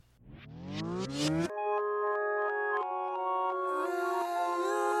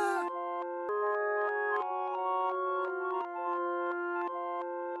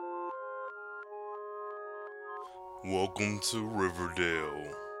Welcome to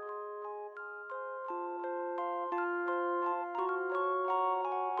Riverdale.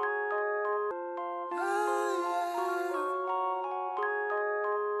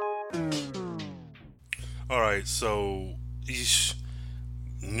 Alright, so,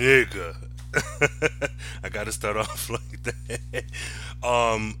 nigga. I gotta start off like that.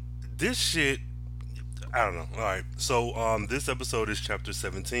 Um, this shit, I don't know. Alright, so, this episode is chapter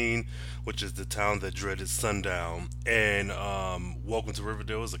 17, which is the town that dreaded sundown. And, Welcome to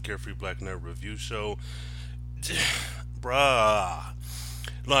Riverdale is a Carefree Black Nerd review show. Bruh.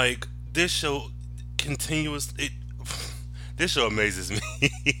 Like, this show continuous it this show amazes me.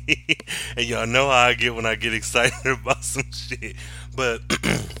 And y'all know how I get when I get excited about some shit. But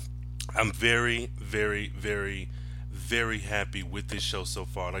I'm very happy with this show so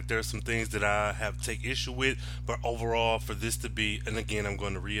far. Like, there are some things that I have take issue with, but overall, for this to be, and again, I'm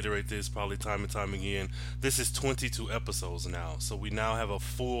going to reiterate this probably time and time again. This is 22 episodes now, so we now have a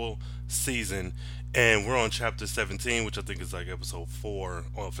full season, and we're on chapter 17, which I think is like episode 4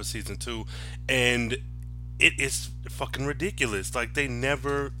 for season 2, and it is fucking ridiculous. Like, they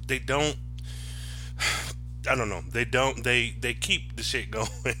don't. I don't know. They keep the shit going.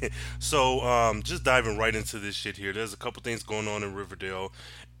 So just diving right into this shit here. There's a couple things going on in Riverdale,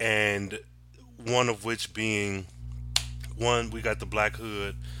 and one of which being one, we got the Black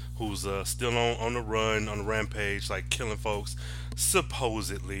Hood, who's still on the run, on the rampage, like killing folks,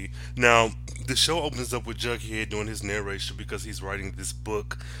 supposedly. Now, the show opens up with Jughead doing his narration because he's writing this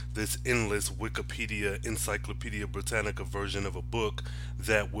book, this endless Wikipedia Encyclopedia Britannica version of a book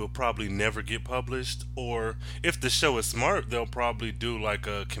that will probably never get published. Or if the show is smart, they'll probably do like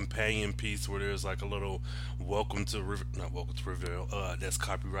a companion piece where there's like a little not Welcome to Riverdale, that's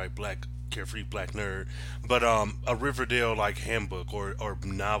copyright Black Carefree Black Nerd, but a Riverdale like handbook or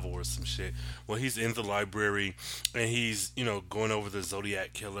novel or some shit. Well, he's in the library and he's going over the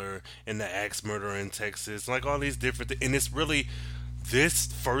Zodiac killer and the axe murderer in Texas, like all these different things. And it's really, this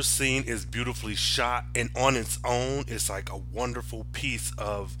first scene is beautifully shot, and on its own, it's like a wonderful piece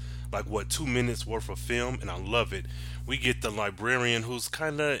of like what 2 minutes worth of film, and I love it. We get the librarian who's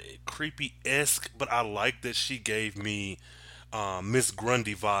kind of creepy esque, but I like that she gave me Miss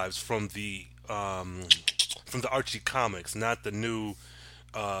Grundy vibes from the Archie comics, not the new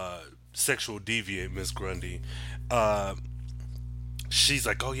sexual deviant Miss Grundy. Uh, she's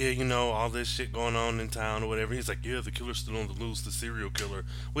like, oh yeah, all this shit going on in town or whatever. He's like, yeah, the killer's still on the loose, the serial killer.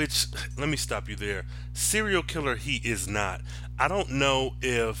 Which, let me stop you there. Serial killer, he is not. I don't know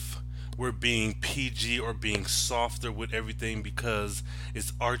if we're being PG or being softer with everything because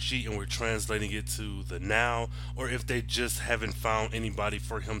it's Archie and we're translating it to the now, or if they just haven't found anybody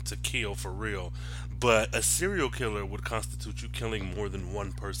for him to kill for real. But a serial killer would constitute you killing more than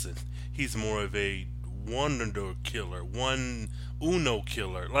one person. He's more of a wonder killer, one Uno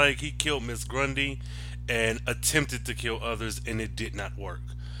killer. Like, he killed Miss Grundy and attempted to kill others, and it did not work.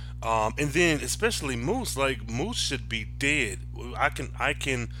 And then especially Moose, like Moose should be dead. I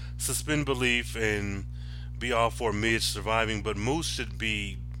can suspend belief and be all for Midge surviving, but Moose should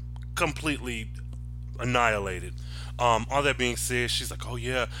be completely annihilated. All that being said, she's like, oh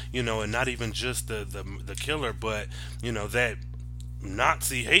yeah, and not even just the killer, but that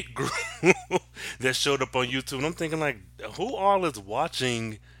Nazi hate group that showed up on YouTube. And I'm thinking, like, who all is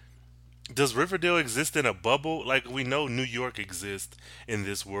watching? Does Riverdale exist in a bubble? Like, we know New York exists in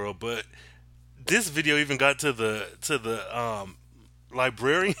this world, but this video even got to the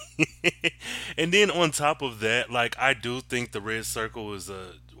librarian. And then on top of that, like, I do think the Red Circle is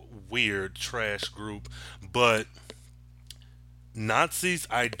a weird trash group, but Nazis,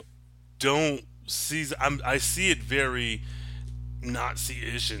 I see it very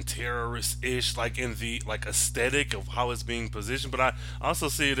Nazi-ish and terrorist-ish, like in the like aesthetic of how it's being positioned. But I also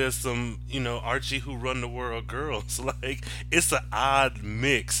see it as some, Archie who run the world girls. Like, it's an odd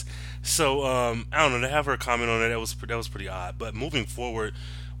mix. So I don't know. To have her comment on that was pretty odd. But moving forward,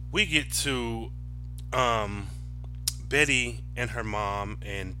 we get to um Betty and her mom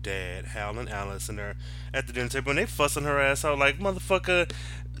and dad, Hal and Alice, and they're at the dinner table and they fussing her ass out like, motherfucker,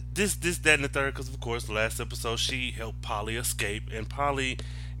 this, that, and the third. Because of course, the last episode she helped Polly escape, and Polly,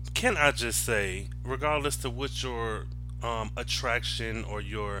 can I just say, regardless to what your attraction or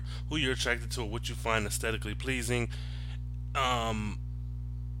your who you're attracted to or what you find aesthetically pleasing, um,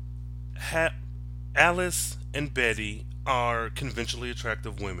 Alice and Betty are conventionally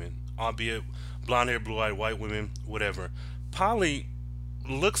attractive women, albeit blonde hair, blue eyed, white women, whatever. Polly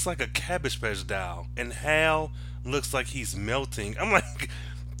looks like a Cabbage Patch doll, and Hal looks like he's melting. I'm like,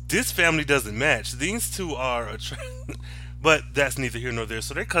 this family doesn't match. These two are But that's neither here nor there.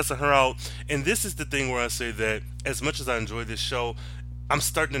 So they're cussing her out. And this is the thing where I say that as much as I enjoy this show, I'm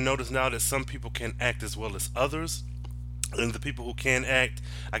starting to notice now that some people can act as well as others. And the people who can act,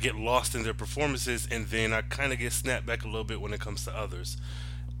 I get lost in their performances, and then I kind of get snapped back a little bit when it comes to others.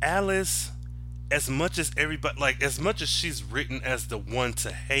 Alice, as much as everybody, like, as much as she's written as the one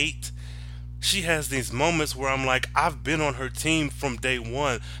to hate, she has these moments where I'm like, I've been on her team from day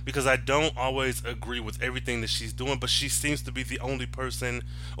one because I don't always agree with everything that she's doing, but she seems to be the only person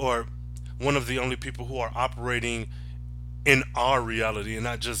or one of the only people who are operating in our reality and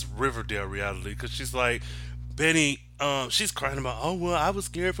not just Riverdale reality. Because she's like, Betty, she's crying about, oh, well, I was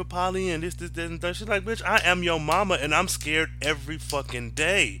scared for Polly and this, and that. She's like, bitch, I am your mama and I'm scared every fucking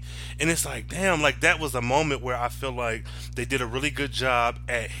day. And it's like, damn, like that was a moment where I feel like they did a really good job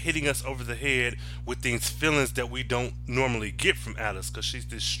at hitting us over the head with these feelings that we don't normally get from Alice. Because she's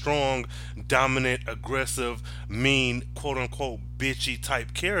this strong, dominant, aggressive, mean, quote unquote, bitchy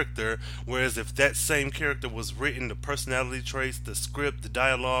type character. Whereas if that same character was written, the personality traits, the script, the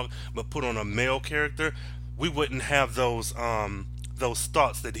dialogue, but put on a male character, we wouldn't have those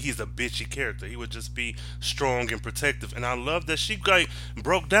thoughts that he's a bitchy character. He would just be strong and protective. And I love that she like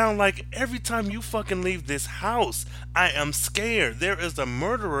broke down like every time you fucking leave this house, I am scared. There is a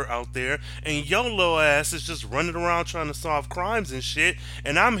murderer out there, and your little ass is just running around trying to solve crimes and shit.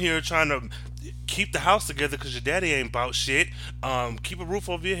 And I'm here trying to keep the house together because your daddy ain't about shit. Keep a roof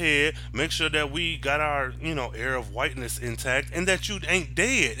over your head. Make sure that we got our air of whiteness intact, and that you ain't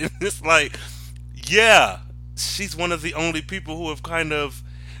dead. And it's like, yeah, she's one of the only people who have kind of,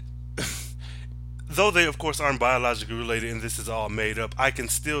 though they of course aren't biologically related and this is all made up, I can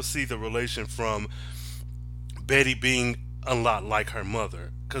still see the relation from Betty being a lot like her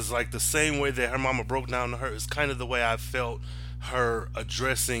mother. Because, like, the same way that her mama broke down to her is kind of the way I felt her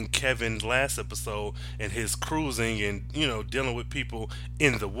addressing Kevin last episode and his cruising and, dealing with people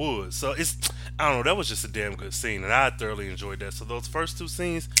in the woods. So I don't know, that was just a damn good scene and I thoroughly enjoyed that. So those first two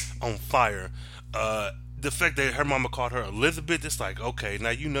scenes on fire. The fact that her mama called her Elizabeth, it's like, okay,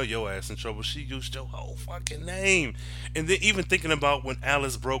 now you know your ass in trouble. She used your whole fucking name. And then even thinking about when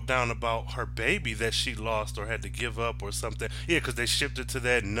Alice broke down about her baby that she lost or had to give up or something. Yeah, because they shipped her to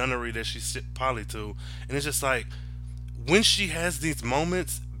that nunnery that she shipped Polly to. And it's just like, when she has these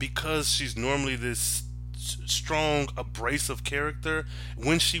moments, because she's normally this strong, abrasive character,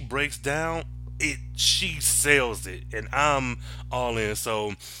 when she breaks down, she sells it, and I'm all in.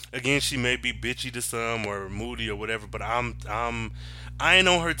 So again, she may be bitchy to some or moody or whatever, but I ain't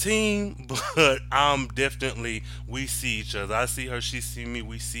on her team, but I'm definitely, we see each other. I see her, she see me,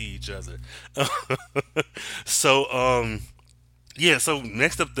 we see each other. So yeah. So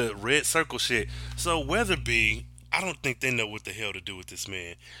next up, the red circle shit. So Weatherby, I don't think they know what the hell to do with this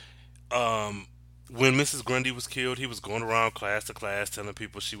man. Um, when Mrs. Grundy was killed, he was going around class to class telling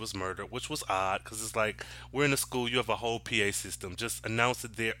people she was murdered, which was odd because it's like, we're in a school, you have a whole PA system. Just announce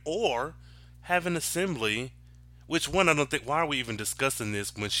it there or have an assembly. Which one, I don't think, why are we even discussing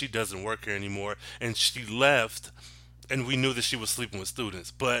this when she doesn't work here anymore and she left and we knew that she was sleeping with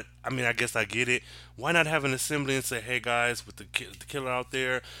students? But I mean, I guess I get it. Why not have an assembly and say, hey guys, with the killer out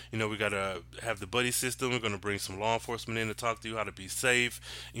there, we gotta have the buddy system. We're gonna bring some law enforcement in to talk to you how to be safe.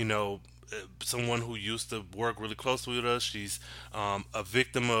 Someone who used to work really closely with us. She's a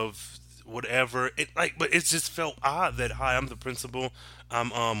victim of whatever. But it just felt odd that, hi, I'm the principal.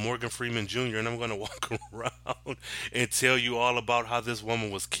 I'm Morgan Freeman Jr. and I'm gonna walk around and tell you all about how this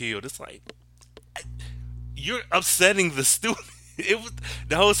woman was killed. It's like, you're upsetting the student.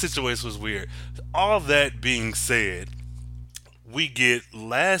 The whole situation was weird. All that being said, we get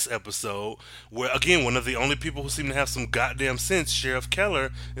last episode where again one of the only people who seem to have some goddamn sense, Sheriff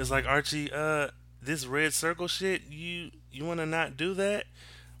Keller, is like, Archie, this red circle shit, you want to not do that?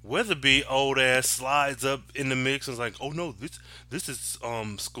 Weatherby old ass slides up in the mix and is like, oh no, this is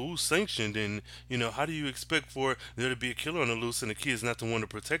school sanctioned, and how do you expect for there to be a killer on the loose and the kids not to want to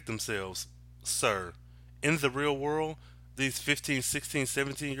protect themselves, sir? In the real world, these 15, 16,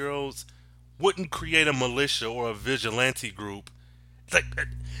 17 year olds wouldn't create a militia or a vigilante group. Like,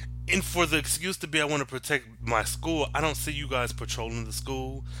 and for the excuse to be, I want to protect my school, I don't see you guys patrolling the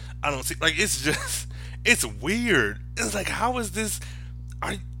school. I don't see, like, it's just, it's weird. It's like, how is this?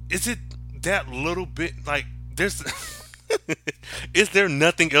 Is it that little bit, like, there's, is there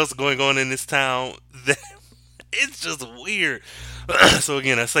nothing else going on in this town that, it's just weird. So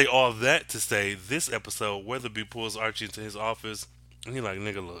again, I say all that to say, this episode, Weatherby pulls Archie into his office, and he's like,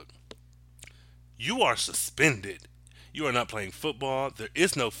 nigga, look, you are suspended. You are not playing football. There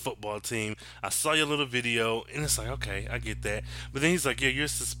is no football team. I saw your little video, and it's like, okay, I get that. But then he's like, yeah, you're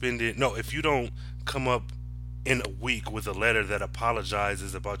suspended. No, if you don't come up in a week with a letter that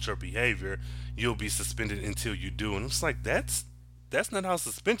apologizes about your behavior, you'll be suspended until you do. And it's like that's not how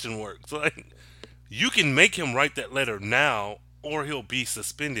suspension works. Like you can make him write that letter now or he'll be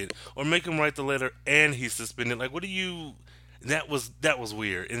suspended. Or make him write the letter and he's suspended. Like what do you that was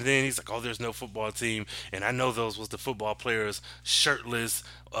weird. And then he's like, "Oh, there's no football team," and I know those was the football players shirtless,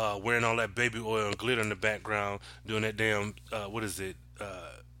 wearing all that baby oil and glitter in the background, doing that damn what is it?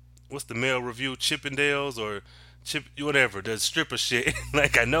 What's the male review? Chippendales or Chip whatever the stripper shit.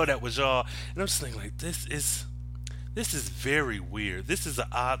 Like I know that was y'all, and I'm just thinking like this is very weird. This is an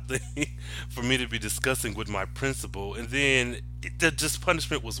odd thing for me to be discussing with my principal. And then the just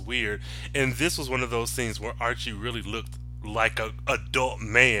punishment was weird. And this was one of those scenes where Archie really looked like a adult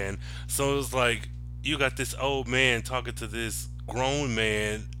man. So it was like you got this old man talking to this grown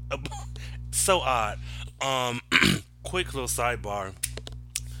man. So odd. Um, quick little sidebar.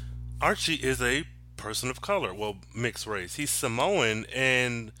 Archie is a person of color. Well, mixed race. He's Samoan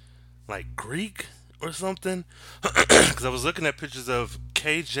and like Greek or something. Because I was looking at pictures of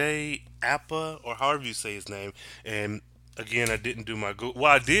KJ Appa or however you say his name, and again I didn't do my Google.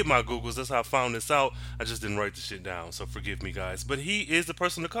 Well, I did my Googles. That's how I found this out. I just didn't write the shit down, so forgive me, guys. But he is a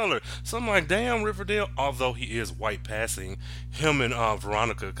person of color. So I'm like, damn, Riverdale. Although he is white passing, him and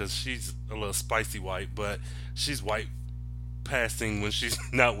Veronica, because she's a little spicy white, but she's white passing when she's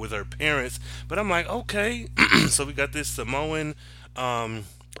not with her parents. But I'm like, okay, so we got this Samoan um,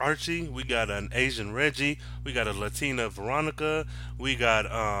 Archie, we got an Asian Reggie, we got a Latina Veronica, we got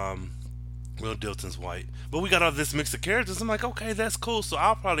Will Dilton's white, but we got all this mix of characters. I'm like, okay, that's cool. So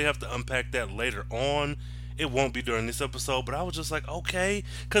I'll probably have to unpack that later on. It won't be during this episode, but I was just like, okay,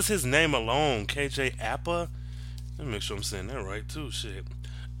 because his name alone, KJ Appa. Let me make sure I'm saying that right too. Shit.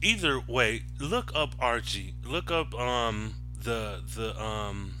 Either way, look up Archie. Look up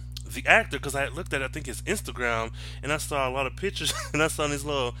the actor because I looked at I think his Instagram and I saw a lot of pictures and I saw these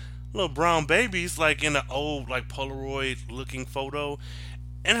little brown babies like in an old like Polaroid looking photo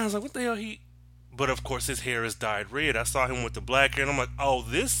and I was like, what the hell he? But of course his hair is dyed red. I saw him with the black hair and I'm like, oh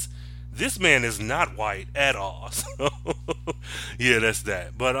this man is not white at all. So yeah, that's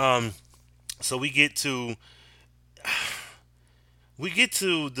that. But so we get to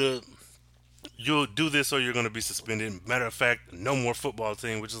the you'll do this or you're going to be suspended. Matter of fact, no more football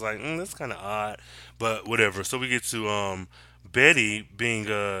team, which is like that's kind of odd, but whatever. So we get to Betty being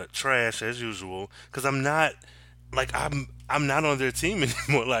trash as usual because I'm not on their team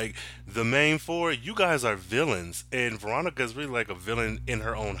anymore. Like the main four, you guys are villains, and Veronica's really like a villain in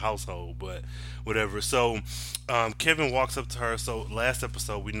her own household, but whatever. So Kevin walks up to her. So last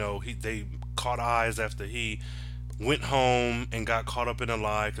episode, we know they caught eyes after he went home and got caught up in a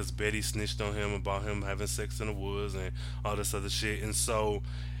lie because Betty snitched on him about him having sex in the woods and all this other shit. And so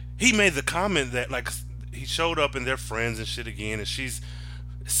he made the comment that like he showed up and they're friends and shit again, and she's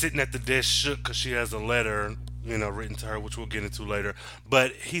sitting at the desk shook because she has a letter, written to her, which we'll get into later.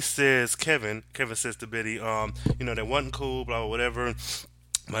 But he says, Kevin says to Betty, that wasn't cool, blah, blah, whatever.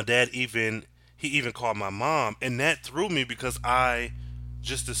 My dad he even called my mom, and that threw me because I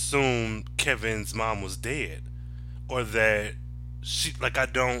just assumed Kevin's mom was dead or that she like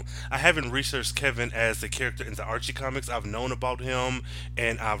I haven't researched Kevin as a character in the Archie comics. I've known about him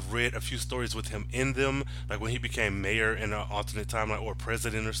and I've read a few stories with him in them, like when he became mayor in an alternate timeline or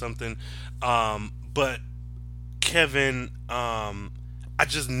president or something. But Kevin, I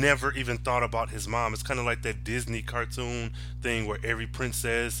just never even thought about his mom. It's kind of like that Disney cartoon thing where every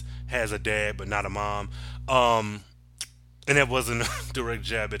princess has a dad but not a mom. And that wasn't a direct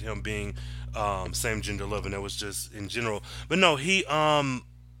jab at him being same gender loving. That was just in general. But no, he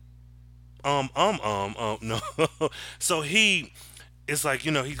no. So he it's like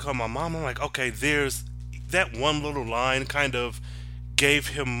he called my mom. I'm like, okay, there's that one little line kind of gave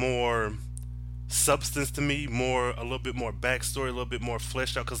him more substance to me, more a little bit more backstory, a little bit more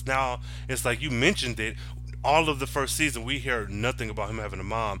fleshed out. Because now it's like you mentioned it. All of the first season, we hear nothing about him having a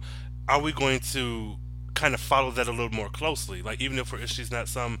mom. Are we going to kind of follow that a little more closely? Like, even if she's not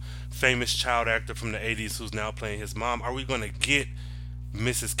some famous child actor from the 80s who's now playing his mom, are we going to get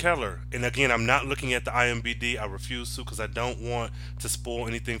Mrs. Keller? And again, I'm not looking at the IMBD. I refuse to because I don't want to spoil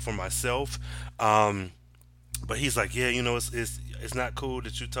anything for myself. But he's like, yeah, it's not cool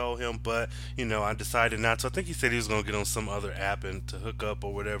that you told him, but I decided not to. I think he said he was gonna get on some other app and to hook up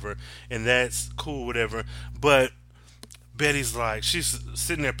or whatever, and that's cool, whatever. But Betty's like, she's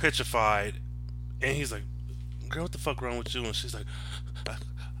sitting there petrified, and he's like, girl, what the fuck wrong with you? And she's like, I,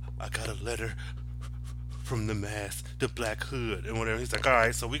 I got a letter from the mask, the Black Hood, and whatever. He's like, all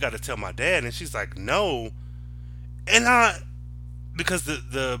right, so we got to tell my dad, and she's like, no, and I because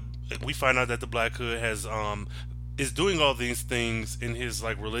the we find out that the Black Hood has is doing all these things in his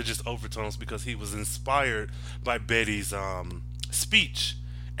like religious overtones because he was inspired by Betty's speech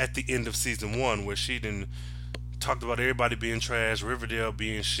at the end of season one, where she didn't talked about everybody being trash, Riverdale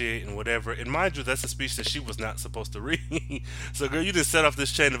being shit, and whatever. And mind you, that's a speech that she was not supposed to read. So, girl, you just set off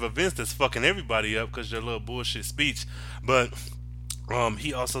this chain of events that's fucking everybody up because your little bullshit speech. But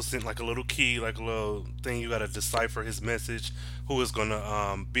he also sent like a little key, like a little thing you gotta decipher his message, who is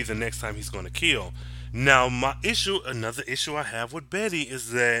gonna be the next time he's gonna kill. Now, another issue I have with Betty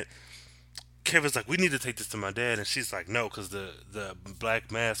is that Kevin's like, we need to take this to my dad, and she's like, no, because the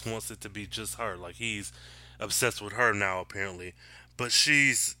Black Mask wants it to be just her. Like he's obsessed with her now, apparently. But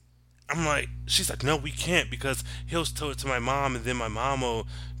I'm like, she's like, no, we can't because he'll tell it to my mom, and then my mom will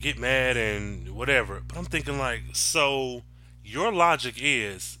get mad and whatever. But I'm thinking like, so your logic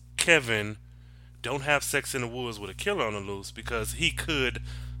is Kevin don't have sex in the woods with a killer on the loose because he could,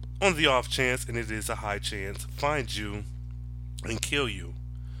 on the off chance, and it is a high chance, find you and kill you.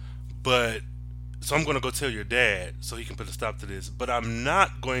 But so I'm gonna go tell your dad so he can put a stop to this. But I'm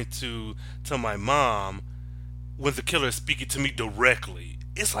not going to tell my mom when the killer is speaking to me directly.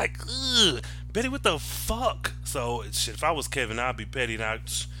 It's like, ugh, Betty, what the fuck? So shit, if I was Kevin, I'd be petty and I'd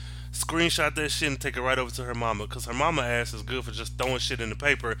screenshot that shit and take it right over to her mama, because her mama ass is good for just throwing shit in the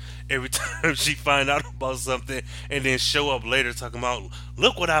paper every time she find out about something, and then show up later talking about,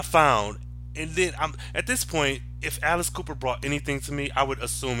 look what I found. And then I'm at this point, if Alice Cooper brought anything to me, I would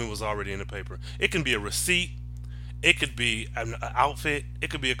assume it was already in the paper. It can be a receipt, it could be an outfit,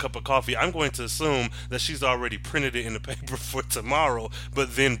 it could be a cup of coffee. I'm going to assume that she's already printed it in the paper for tomorrow,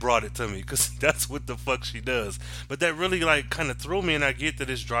 but then brought it to me, because that's what the fuck she does. But that really like kind of threw me, and I get that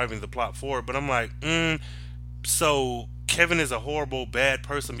it's driving the plot forward, but I'm like, so Kevin is a horrible, bad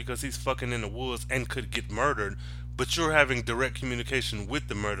person because he's fucking in the woods and could get murdered, but you're having direct communication with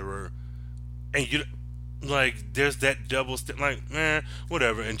the murderer, and you like there's that like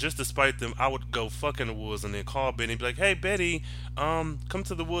whatever. And just despite them, I would go fuck in the woods and then call Betty and be like, hey Betty, come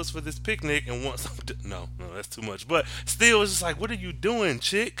to the woods for this picnic and want some no, that's too much, but still it's just like, what are you doing,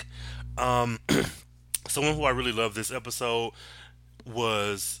 chick? um Someone who I really love this episode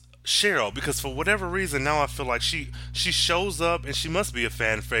was Cheryl, because for whatever reason now I feel like she shows up, and she must be a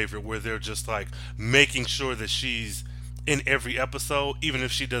fan favorite where they're just like making sure that she's in every episode, even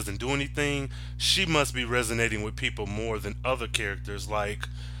if she doesn't do anything. She must be resonating with people more than other characters like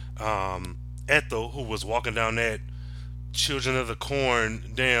Ethel, who was walking down that Children of the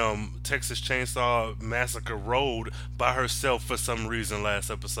Corn damn Texas Chainsaw Massacre road by herself for some reason last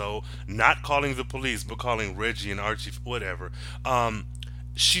episode, not calling the police but calling Reggie and Archie, whatever.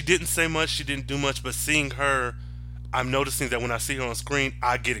 She didn't say much, she didn't do much, but seeing her, I'm noticing that when I see her on screen,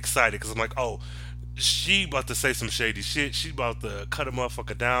 I get excited because I'm like, oh, she about to say some shady shit. She's about to cut a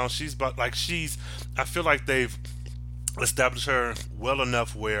motherfucker down. She's about like she's. I feel like they've established her well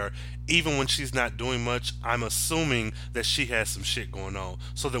enough where even when she's not doing much, I'm assuming that she has some shit going on.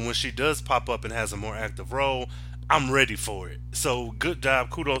 So that when she does pop up and has a more active role, I'm ready for it. So good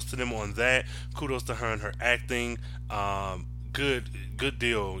job, kudos to them on that. Kudos to her and her acting. Good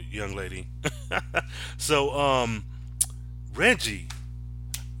deal, young lady. So Reggie.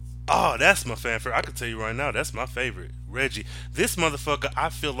 Oh, that's my fan favorite. I can tell you right now, that's my favorite. Reggie. This motherfucker, I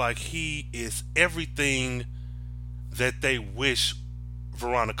feel like he is everything that they wish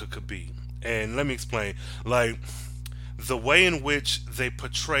Veronica could be. And let me explain. Like, the way in which they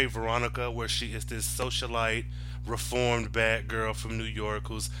portray Veronica, where she is this socialite, reformed bad girl from New York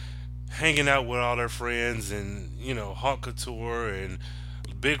who's hanging out with all her friends and, haute couture and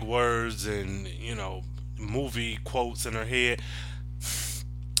big words and, movie quotes in her head,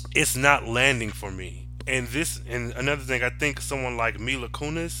 it's not landing for me. And another thing, I think someone like Mila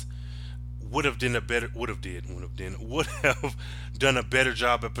Kunis would have done a better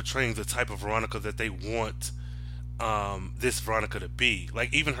job at portraying the type of Veronica that they want this Veronica to be.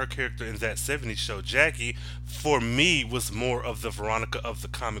 Like even her character in that '70s show, Jackie, for me was more of the Veronica of the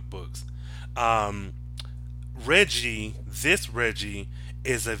comic books. Um, this Reggie,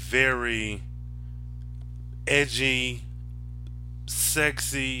 is a very edgy,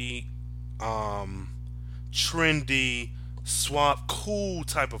 sexy, trendy, swap, cool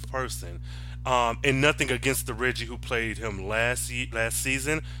type of person. And nothing against the Reggie who played him last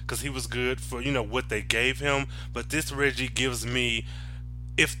season, because he was good for what they gave him. But this Reggie gives me,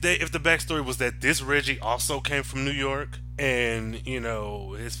 if the backstory was that this Reggie also came from New York and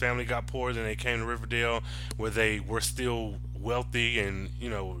his family got poor, then they came to Riverdale where they were still wealthy and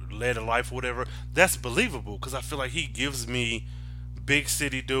led a life or whatever, that's believable because I feel like he gives me big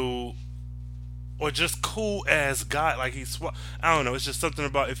city dude or just cool ass guy. Like I don't know. It's just something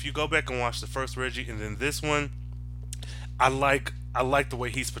about if you go back and watch the first Reggie and then this one, I like the way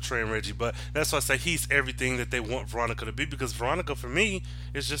he's portraying Reggie, but that's why I say he's everything that they want Veronica to be. Because Veronica, for me,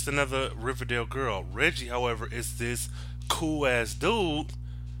 is just another Riverdale girl. Reggie, however, is this cool ass dude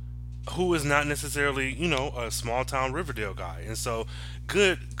who is not necessarily, a small town Riverdale guy. And so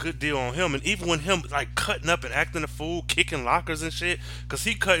good deal on him. And even when him like cutting up and acting a fool, kicking lockers and shit, cause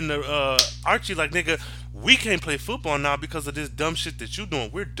he cutting the Archie like, nigga, we can't play football now because of this dumb shit that you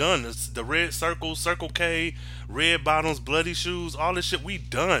doing. We're done. It's the red circle, Circle K, red bottoms, bloody shoes, all this shit. We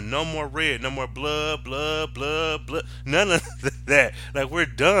done. No more red, no more blood. None of that. Like, we're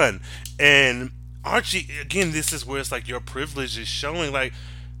done. And Archie, again, this is where it's like your privilege is showing. Like,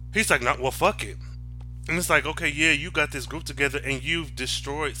 he's like, no, well, fuck it. And it's like, okay, yeah, you got this group together and you've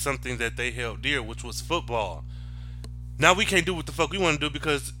destroyed something that they held dear, which was football. Now we can't do what the fuck we want to do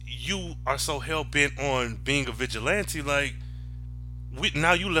because you are so hell bent on being a vigilante. Like,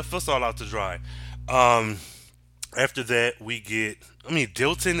 now you left us all out to dry. Um, After that, we get,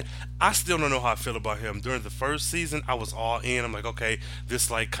 Dilton. I still don't know how I feel about him. During the first season, I was all in. I'm like, okay, this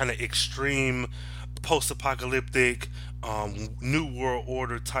like kind of extreme, post-apocalyptic, new world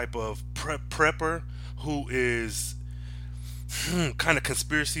order type of prepper who is kind of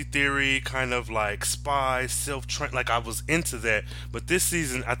conspiracy theory, kind of like spy, self train. Like, I was into that, but this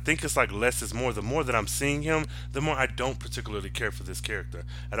season I think it's like less is more. The more that I'm seeing him, the more I don't particularly care for this character.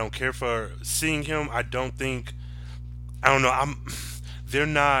 I don't care for seeing him. I don't think. I don't know. They're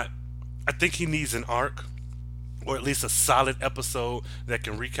not. I think he needs an arc, or at least a solid episode that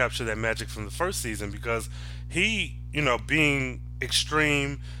can recapture that magic from the first season because he, being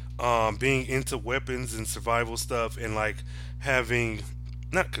extreme, being into weapons and survival stuff, and like having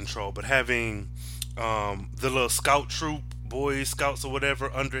not control, but having the little scout troop, boys scouts or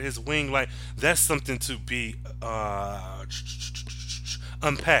whatever under his wing, like that's something to be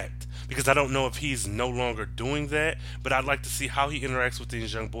unpacked because I don't know if he's no longer doing that, but I'd like to see how he interacts with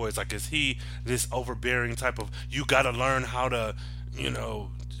these young boys. Like, is he this overbearing type of you got to learn how to,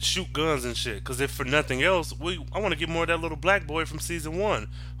 shoot guns and shit? Because if for nothing else, I want to get more of that little black boy from season one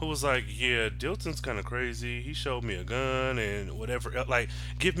who was like, yeah, Dilton's kind of crazy. He showed me a gun and whatever. Like,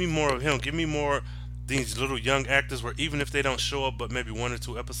 give me more of him. Give me more these little young actors where even if they don't show up, but maybe one or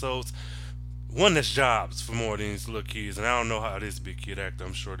two episodes, one that's jobs for more of these little kids. And I don't know how it is to be a kid actor.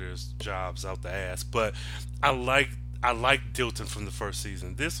 I'm sure there's jobs out the ass, but I like Dilton from the first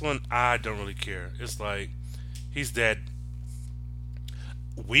season. This one I don't really care. It's like he's that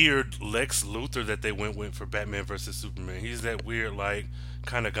weird Lex Luthor that they went with for Batman versus Superman. He's that weird like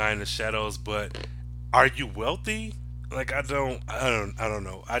kind of guy in the shadows. But are you wealthy? Like, I don't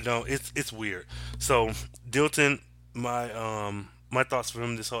know. I don't. It's weird. So Dilton, my thoughts for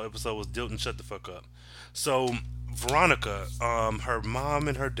him this whole episode was Dilton, shut the fuck up. So Veronica, her mom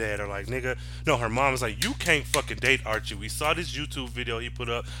and her dad are like, nigga, no, her mom is like, you can't fucking date Archie. We saw this YouTube video he put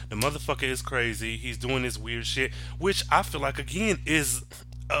up. The motherfucker is crazy. He's doing this weird shit, which I feel like again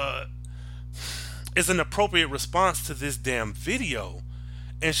uh is an appropriate response to this damn video.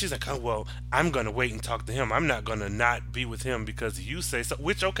 And she's like, oh, well, I'm going to wait and talk to him. I'm not going to not be with him because you say so.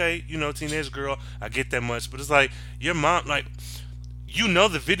 Which, okay, teenage girl, I get that much. But it's like, your mom, like,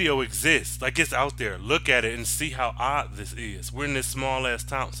 the video exists. Like, it's out there. Look at it and see how odd this is. We're in this small ass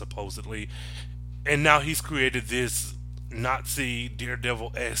town, supposedly. And now he's created this Nazi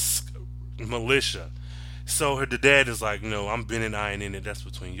Daredevil esque militia. So the dad is like, no, I'm bending iron in it. That's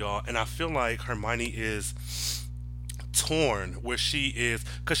between y'all. And I feel like Hermione is torn where she is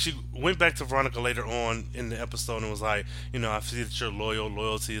because she went back to Veronica later on in the episode and was like, I see that you're loyal,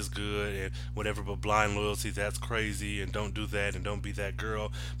 loyalty is good and whatever, but blind loyalty, that's crazy, and don't do that and don't be that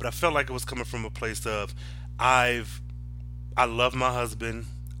girl. But I felt like it was coming from a place of I love my husband.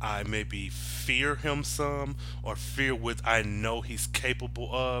 I maybe fear him some, or fear what I know he's capable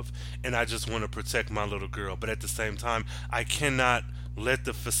of, and I just want to protect my little girl. But at the same time, I cannot let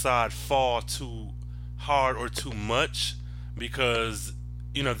the facade fall too hard or too much because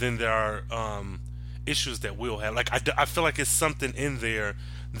then there are issues that we'll have. Like, I feel like it's something in there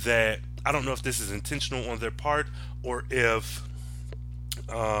that I don't know if this is intentional on their part or if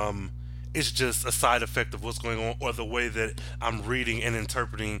it's just a side effect of what's going on or the way that I'm reading and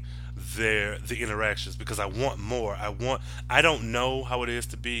interpreting the interactions, because I want more. I don't know how it is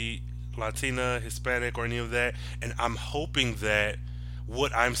to be Latina, Hispanic, or any of that, and I'm hoping that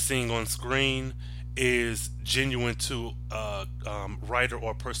what I'm seeing on screen is genuine to a writer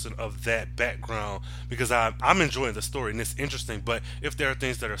or person of that background, because I'm enjoying the story and it's interesting. But if there are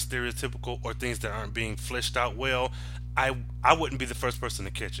things that are stereotypical or things that aren't being fleshed out well, I wouldn't be the first person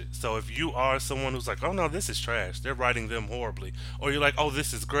to catch it. So if you are someone who's like, oh no, this is trash, they're writing them horribly, or you're like, oh,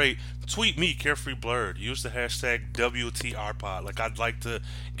 this is great, tweet me, Carefree Blurred. Use the hashtag WTRPod. Like, I'd like to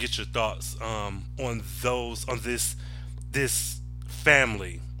get your thoughts on this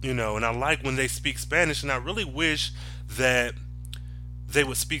family, and I like when they speak Spanish, and I really wish that they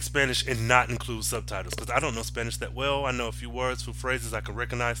would speak Spanish and not include subtitles, because I don't know Spanish that well. I know a few words, few phrases, I can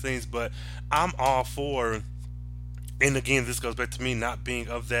recognize things, but I'm all for, and again, this goes back to me not being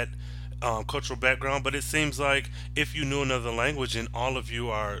of that cultural background, but it seems like if you knew another language and all of you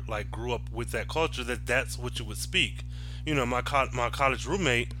are like grew up with that culture, that's what you would speak. My college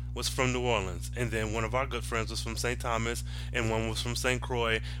roommate was from New Orleans, and then one of our good friends was from St. Thomas, and one was from St.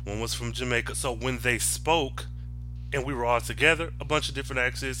 Croix, one was from Jamaica. So when they spoke, and we were all together, a bunch of different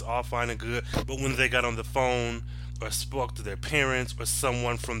accents, all fine and good. But when they got on the phone or spoke to their parents or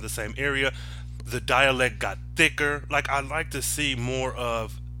someone from the same area, the dialect got thicker. Like, I'd like to see more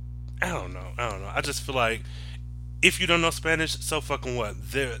of. I don't know. I just feel like if you don't know Spanish, so fucking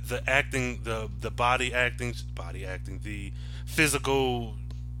what? The acting, the body acting, the physical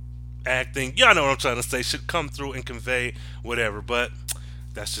acting. Y'all know what I'm trying to say. Should come through and convey whatever. But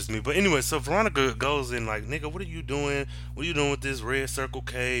that's just me. But anyway, so Veronica goes in like, nigga, what are you doing? What are you doing with this red circle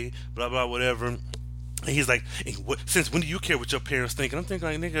K? Blah blah whatever. And he's like, "Hey, since when do you care what your parents think?" And I'm thinking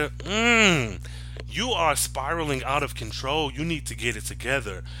like, nigga, you are spiraling out of control. You need to get it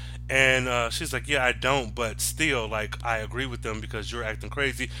together. And she's like, yeah, I don't, but still, like, I agree with them because you're acting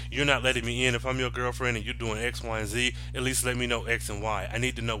crazy. You're not letting me in. If I'm your girlfriend and you're doing X, Y, and Z, at least let me know X and Y. I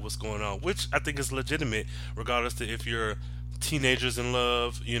need to know what's going on, which I think is legitimate, regardless to if you're teenagers in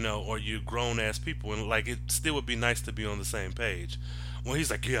love, or you grown ass people. And, like, it still would be nice to be on the same page. Well,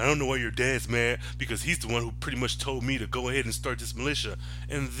 he's like, yeah, I don't know why your dad's mad because he's the one who pretty much told me to go ahead and start this militia.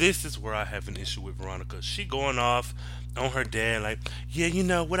 And this is where I have an issue with Veronica. She going off on her dad like,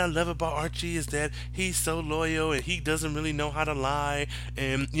 yeah, what I love about Archie is that he's so loyal and he doesn't really know how to lie.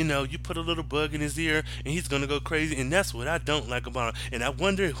 And, you put a little bug in his ear and he's going to go crazy. And that's what I don't like about him. And I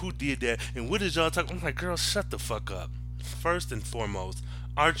wonder who did that and what did y'all talk. I'm like, girl, shut the fuck up. First and foremost,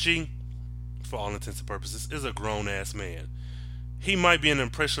 Archie, for all intents and purposes, is a grown ass man. He might be an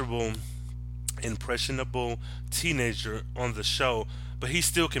impressionable teenager on the show, but he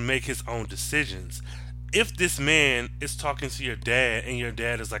still can make his own decisions. If this man is talking to your dad and your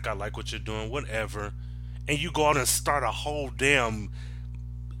dad is like, I like what you're doing, whatever, and you go out and start a whole damn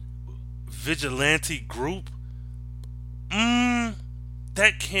vigilante group,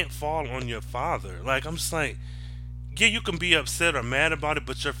 that can't fall on your father. Like, I'm just like, yeah, you can be upset or mad about it,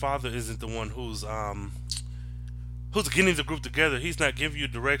 but your father isn't the one who's getting the group together. He's not giving you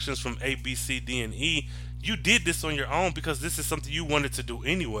directions from A, B, C, D, and E. You did this on your own because this is something you wanted to do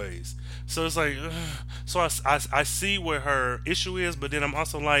anyways. So it's like, ugh. So I see where her issue is, but then I'm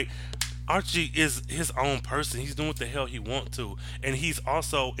also like, Archie is his own person. He's doing what the hell he wants to, and he's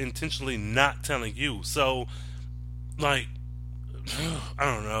also intentionally not telling you. So, like, I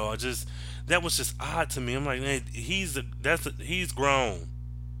don't know. That was just odd to me. I'm like, man, he's grown.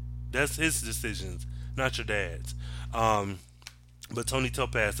 That's his decisions, not your dad's. Um, but Tony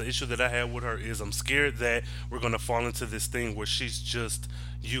Topaz, the issue that I have with her is I'm scared that we're gonna fall into this thing where she's just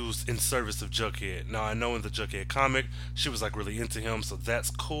used in service of Jughead. Now I know in the Jughead comic she was like really into him, so that's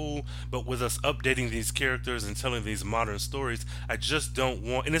cool. But with us updating these characters and telling these modern stories, I just don't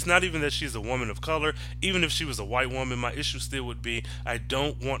want. And it's not even that she's a woman of color. Even if she was a white woman, my issue still would be I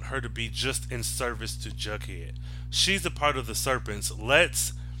don't want her to be just in service to Jughead. She's a part of the Serpents.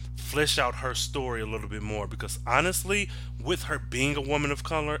 Let's flesh out her story a little bit more, because honestly, with her being a woman of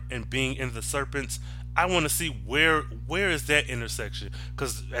color and being in the Serpents, I want to see where is that intersection,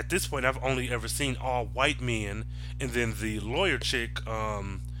 because at this point I've only ever seen all white men, and then the lawyer chick,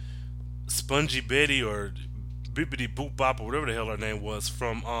 Spongy Betty or Bibbity Boop Bop or whatever the hell her name was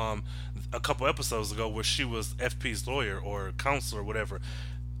from a couple episodes ago, where she was FP's lawyer or counselor or whatever.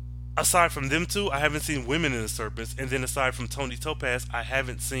 Aside from them two, I haven't seen women in the Serpents, and then aside from Tony Topaz, I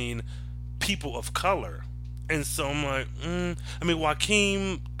haven't seen people of color. And so I'm like, I mean,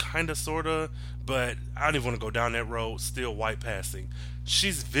 Joaquin, kinda, sorta, but I don't even want to go down that road. Still white passing.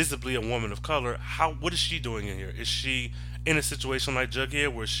 She's visibly a woman of color. What is she doing in here? Is she in a situation like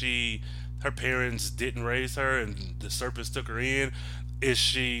Jughead, where her parents didn't raise her and the Serpents took her in? Is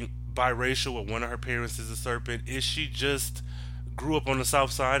she biracial, where one of her parents is a Serpent? Is she just grew up on the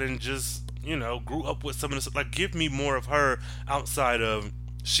South Side and just grew up with some of this? Like, give me more of her outside of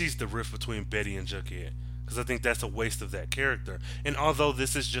she's the rift between Betty and Jughead. Because I think that's a waste of that character. And although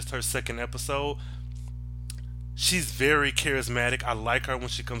this is just her second episode, she's very charismatic. I like her when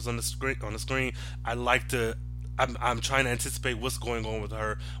she comes on the screen. I like to. I'm trying to anticipate what's going on with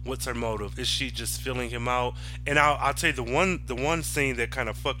her. What's her motive? Is she just filling him out? And I'll tell you the one scene that kind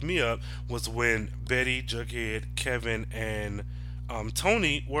of fucked me up was when Betty, Jughead, Kevin, and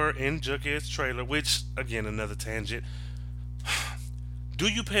Tony were in Jughead's trailer. Which again, another tangent. Do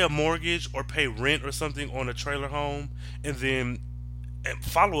you pay a mortgage or pay rent or something on a trailer home, and then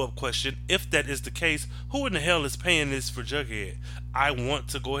follow up question: if that is the case, who in the hell is paying this for Jughead? I want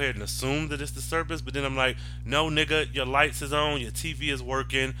to go ahead and assume that it's the Serpents, but then I'm like, no, nigga, your lights is on, your TV is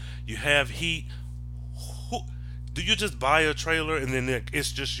working, you have heat. Who, do you just buy a trailer and then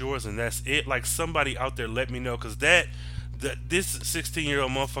it's just yours and that's it? Like, somebody out there let me know, because that this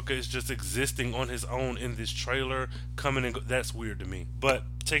 16-year-old motherfucker is just existing on his own in this trailer, coming and that's weird to me. But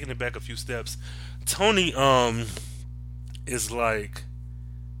taking it back a few steps, Tony is like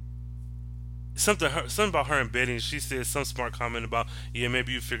something about her and Betty. And she said some smart comment about, yeah,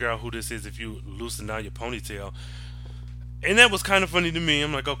 maybe you figure out who this is if you loosen down your ponytail. And that was kind of funny to me.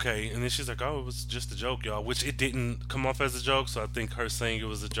 I'm like, okay. And then she's like, oh, it was just a joke, y'all. Which it didn't come off as a joke. So I think her saying it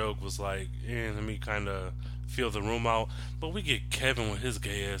was a joke was like, yeah, let me kind of feel the room out. But we get Kevin with his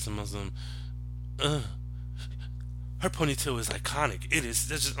gay ass and Muslim. Uh, her ponytail is iconic. It is.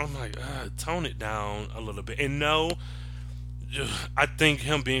 Just, I'm like, tone it down a little bit. And no, I think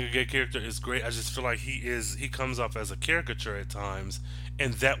him being a gay character is great. I just feel like he comes off as a caricature at times,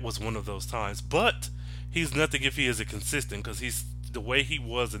 and that was one of those times. But he's nothing if he isn't consistent, because he's the way he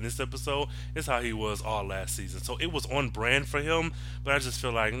was in this episode is how he was all last season. So it was on brand for him. But I just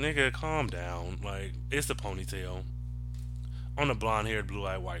feel like, nigga, calm down. Like, it's a ponytail on a blonde haired, blue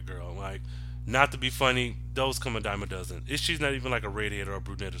eyed white girl. Like, not to be funny, those come a dime a dozen. She's not even like a redhead or a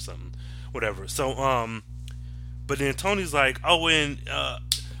brunette or something. Whatever. So but then Tony's like, oh, and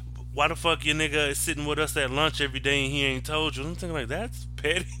why the fuck your nigga is sitting with us at lunch every day and he ain't told you? I'm thinking like, that's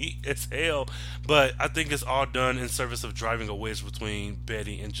petty as hell. But I think it's all done in service of driving a wedge between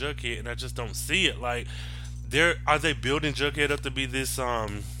Betty and Jughead, and I just don't see it. Like, are they building Jughead up to be this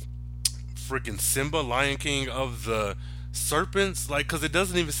freaking Simba, Lion King of the serpents? Like, because it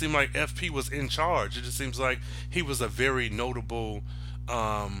doesn't even seem like FP was in charge. It just seems like he was a very notable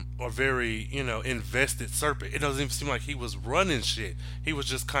or very, invested serpent. It doesn't even seem like he was running shit. He was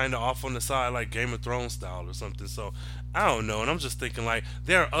just kind of off on the side, like Game of Thrones style or something. So I don't know. And I'm just thinking, like,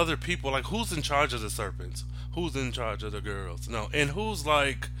 there are other people. Like, who's in charge of the serpents? Who's in charge of the girls? No, and who's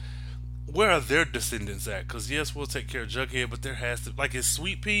like, where are their descendants at? Because yes, we'll take care of Jughead, but there has to, like, is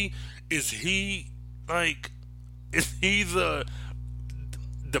Sweet Pea? Is he like? Is he the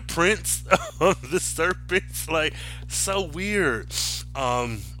prince of the serpents? Like, so weird.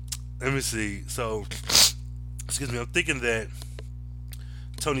 Um, Let me see. So, excuse me. I'm thinking that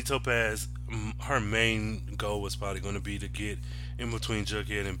Tony Topaz, her main goal was probably going to be to get in between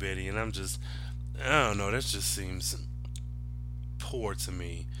Jughead and Betty, and I don't know. That just seems poor to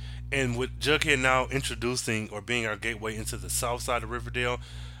me. And with Jughead now introducing or being our gateway into the south side of Riverdale,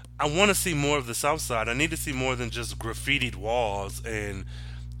 I want to see more of the south side. I need to see more than just graffitied walls and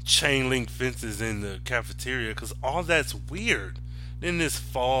chain link fences in the cafeteria, because all that's weird. Then this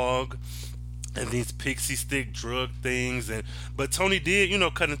fog and these pixie stick drug things, and but Tony did,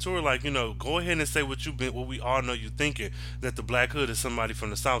 cut into her like, go ahead and say what we all know you thinking, that the Black Hood is somebody from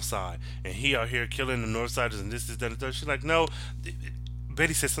the south side and he out here killing the north siders and this, that, and the third. She's like, no.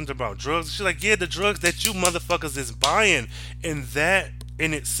 Betty said something about drugs. She's like, yeah, the drugs that you motherfuckers is buying. And that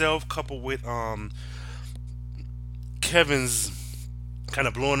in itself, coupled with Kevin's kind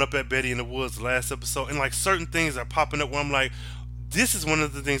of blowing up at Betty in the woods last episode, and like certain things are popping up where I'm like, this is one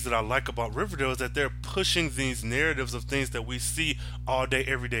of the things that I like about Riverdale, is that they're pushing these narratives of things that we see all day,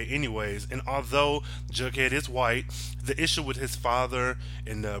 every day, anyways. And although Jughead is white, the issue with his father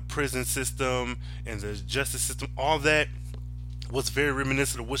and the prison system and the justice system, all that was very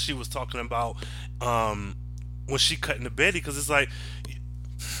reminiscent of what she was talking about when she cut into Betty. Because it's like,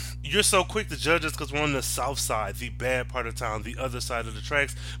 you're so quick to judge us because we're on the south side, the bad part of town, the other side of the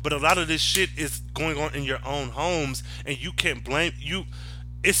tracks. But a lot of this shit is going on in your own homes, and you can't blame you.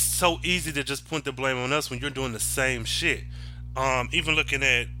 It's so easy to just point the blame on us when you're doing the same shit. Even looking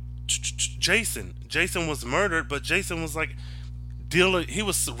at Jason. Jason was murdered, but Jason was like he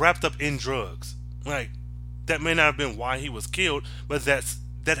was wrapped up in drugs. Like, that may not have been why he was killed, but that's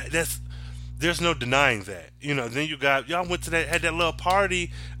there's no denying that. Then y'all went to had that little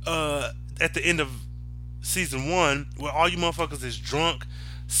party at the end of season 1 where all you motherfuckers is drunk,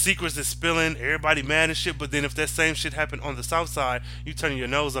 secrets is spilling, everybody mad and shit. But then if that same shit happened on the south side, you turn your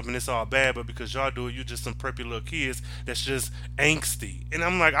nose up and it's all bad. But because y'all do it, you just some preppy little kids that's just angsty. And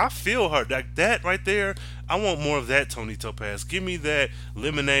I'm like, I feel her. Like that right there. I want more of that, Tony Topaz. Give me that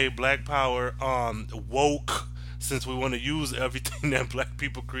lemonade, black power, woke, since we want to use everything that black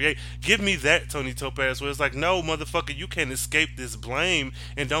people create. Give me that, Tony Topaz, where it's like, no, motherfucker, you can't escape this blame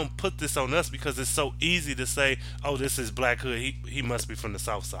and don't put this on us because it's so easy to say, oh, this is Black Hood. He must be from the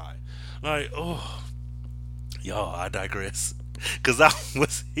South Side. Like, oh, y'all, I digress. Because I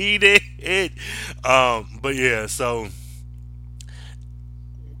was heated. But yeah, so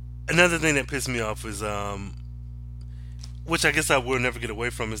another thing that pissed me off is which I guess I will never get away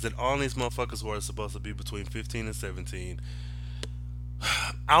from, is that all these motherfuckers who are supposed to be between 15 and 17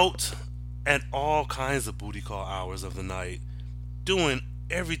 out at all kinds of booty call hours of the night doing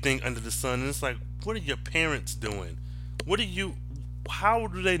everything under the sun. And it's like, what are your parents doing? What are you, how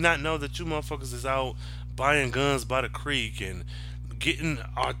do they not know that you motherfuckers is out buying guns by the creek and getting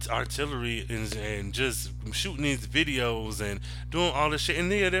artillery and just shooting these videos and doing all this shit?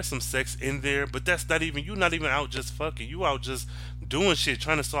 And yeah, there's some sex in there, but that's not even, you not even out just fucking, you out just doing shit,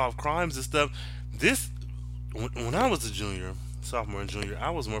 trying to solve crimes and stuff. This, when I was a junior, sophomore and junior,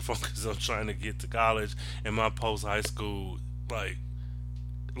 I was more focused on trying to get to college and my post high school like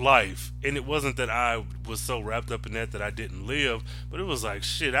life. And it wasn't that I was so wrapped up in that I didn't live, but it was like,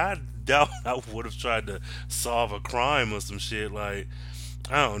 shit, I doubt I would have tried to solve a crime or some shit. Like,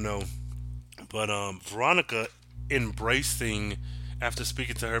 I don't know. But Veronica embracing, after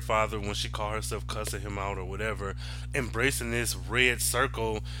speaking to her father when she called herself cussing him out or whatever, embracing this red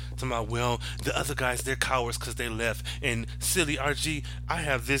circle, to my, well, the other guys, they're cowards because they left, and silly RG, I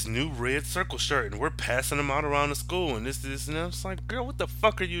have this new red circle shirt and we're passing them out around the school and this and that. It's like, girl, what the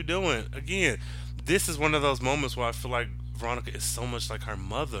fuck are you doing? Again, this is one of those moments where I feel like Veronica is so much like her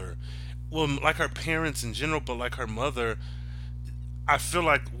mother. Well, like her parents in general, but like her mother. I feel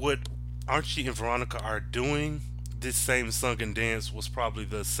like what Archie and Veronica are doing, this same sunken dance was probably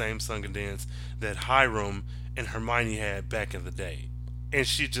the same sunken dance that Hiram and Hermione had back in the day. And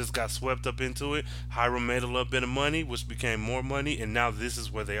she just got swept up into it. Hiram made a little bit of money, which became more money, and now this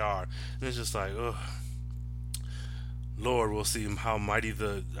is where they are. And it's just like, ugh. Lord, we'll see how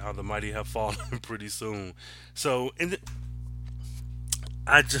the mighty have fallen pretty soon. So,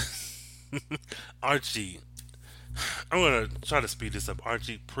 I just Archie, I'm gonna try to speed this up.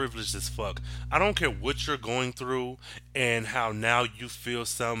 Archie, privileged as fuck. I don't care what you're going through and how now you feel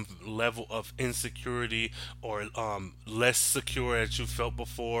some level of insecurity or less secure as you felt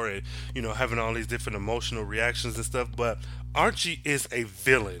before, and having all these different emotional reactions and stuff. But Archie is a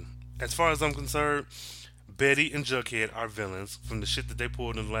villain, as far as I'm concerned. Betty and Jughead are villains from the shit that they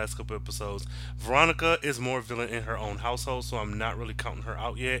pulled in the last couple episodes. Veronica is more villain in her own household, so I'm not really counting her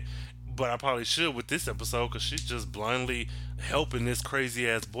out yet. But I probably should with this episode because she's just blindly helping this crazy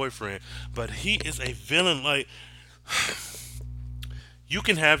ass boyfriend. But he is a villain. Like, you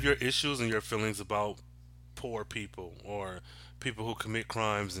can have your issues and your feelings about poor people or people who commit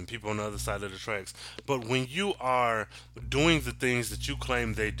crimes and people on the other side of the tracks. But when you are doing the things that you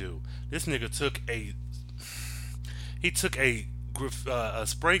claim they do, this nigga took a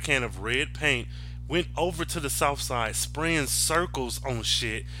spray can of red paint, went over to the south side, spraying circles on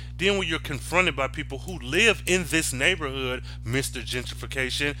shit. Then when you're confronted by people who live in this neighborhood, Mr.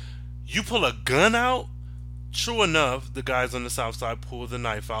 Gentrification, you pull a gun out? True enough, the guys on the south side pulled the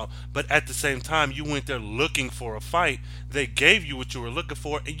knife out, but at the same time, you went there looking for a fight. They gave you what you were looking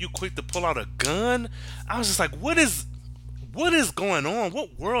for, and you quick to pull out a gun? I was just like, what is going on?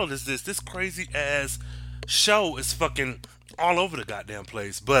 What world is this? This crazy ass show is fucking all over the goddamn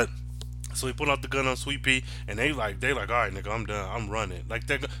place. But so he pulled out the gun on Sweet Pea, and they like, all right, nigga, I'm done, I'm running. Like,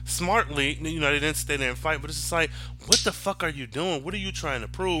 they smartly, they didn't stay there and fight, but it's just like, what the fuck are you doing? What are you trying to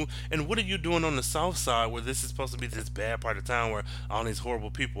prove? And what are you doing on the south side where this is supposed to be this bad part of town where all these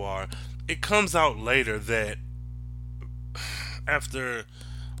horrible people are? It comes out later that after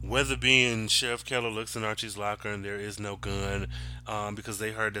Weatherby and Sheriff Keller looks in Archie's locker and there is no gun, because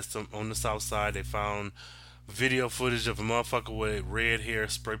they heard that on the south side they found video footage of a motherfucker with red hair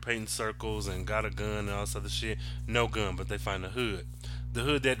spray painting circles and got a gun and all this other shit. No gun, but they find a hood. The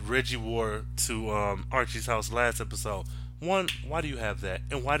hood that Reggie wore to Archie's house last episode. One, why do you have that?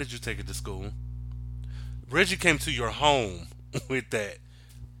 And why did you take it to school? Reggie came to your home with that.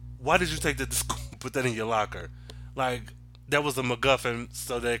 Why did you take that to school? Put that in your locker? Like, that was a MacGuffin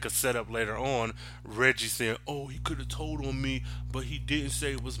so they could set up later on Reggie saying, oh, he could have told on me, but he didn't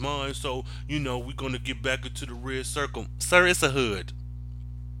say it was mine, so, we're going to get back into the red circle. Sir, it's a hood.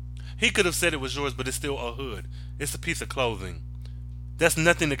 He could have said it was yours, but it's still a hood. It's a piece of clothing. That's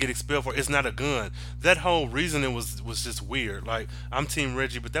nothing to get expelled for. It's not a gun. That whole reasoning was just weird. Like, I'm Team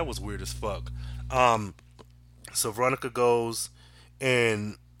Reggie, but that was weird as fuck. Um, so Veronica goes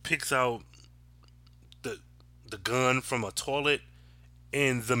and picks out the the gun from a toilet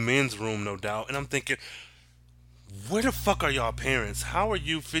in the men's room, no doubt. And I'm thinking, where the fuck are y'all parents? How are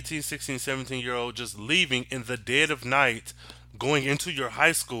you 15, 16, 17-year old just leaving in the dead of night, going into your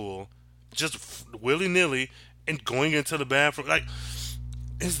high school, just willy nilly, and going into the bathroom? Like,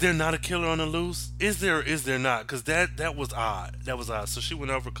 is there not a killer on the loose? Is there or is there not? Because that was odd. That was odd. So she went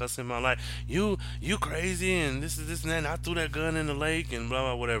over cussing him out like, you crazy, and this is this and that, and I threw that gun in the lake and blah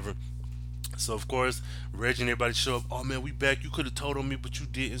blah whatever. So of course, Reggie and everybody show up. Oh man, we back. You could have told on me, but you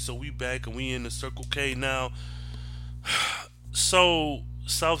didn't. So we back and we in the Circle K now. So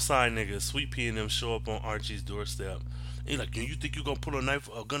Southside niggas, Sweet Pea and them show up on Archie's doorstep. He like, you think you gonna pull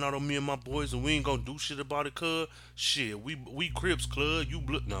a gun out on me and my boys and we ain't gonna do shit about it, cuz? Shit, we Crips, club.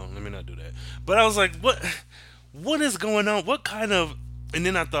 No, let me not do that. But I was like, what is going on? What kind of? And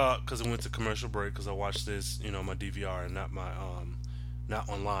then I thought, because I went to commercial break, because I watched this, my DVR and not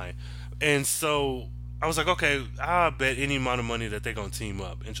online. And so I was like, okay, I bet any amount of money that they're gonna team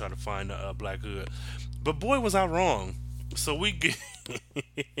up and try to find a Black Hood. But boy, was I wrong. So we get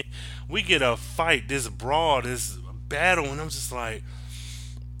we get a fight, this brawl, this battle, and I'm just like,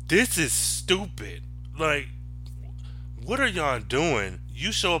 this is stupid. Like, what are y'all doing?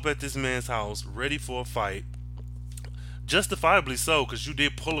 You show up at this man's house ready for a fight, justifiably so, because you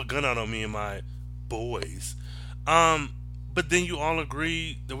did pull a gun out on me and my boys. But then you all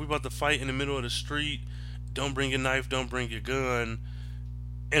agree that we about to fight in the middle of the street. Don't bring your knife, don't bring your gun,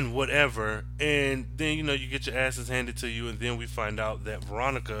 and whatever. And then you get your asses handed to you, and then we find out that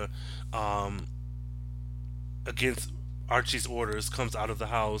Veronica, against Archie's orders, comes out of the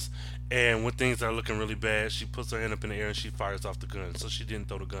house, and when things are looking really bad, she puts her hand up in the air and she fires off the gun. So she didn't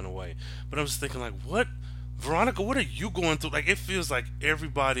throw the gun away. But I'm just thinking, like, what, Veronica? What are you going through? Like, it feels like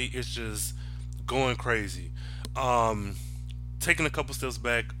everybody is just going crazy. Taking a couple steps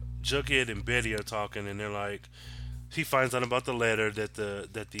back, Jughead and Betty are talking, and they're like, he finds out about the letter that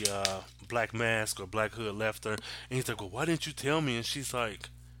the Black Mask or Black Hood left her, and he's like, well, why didn't you tell me? And she's like,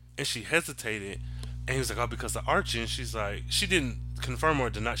 and she hesitated, and he was like, oh, because of Archie. And she's like, she didn't confirm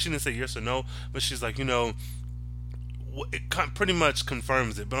or deny, she didn't say yes or no, but she's like, it pretty much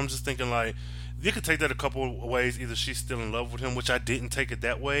confirms it. But I'm just thinking, like, you could take that a couple of ways. Either she's still in love with him, which I didn't take it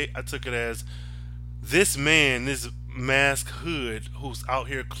that way. I took it as, this man, this Mask Hood, who's out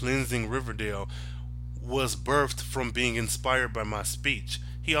here cleansing Riverdale, was birthed from being inspired by my speech.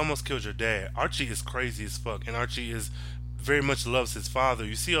 He almost killed your dad. Archie is crazy as fuck, and Archie is very much loves his father.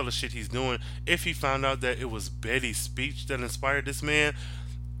 You see all the shit he's doing. If he found out that it was Betty's speech that inspired this man,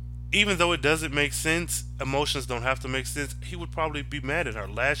 even though it doesn't make sense, emotions don't have to make sense, he would probably be mad at her,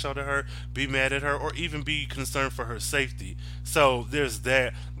 lash out at her, be mad at her, or even be concerned for her safety. So there's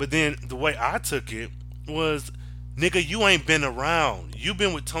that. But then the way I took it was, nigga, you ain't been around. You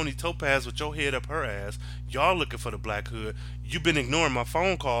been with Tony Topaz with your head up her ass. Y'all looking for the Black Hood. You been ignoring my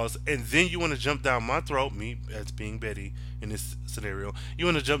phone calls, and then you want to jump down my throat, me as being Betty in this scenario. You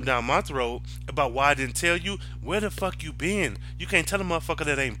want to jump down my throat about why I didn't tell you? Where the fuck you been? You can't tell a motherfucker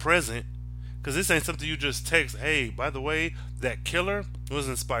that ain't present. Because this ain't something you just text, hey, by the way, that killer was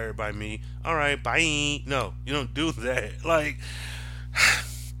inspired by me. Alright, bye. No, you don't do that. Like,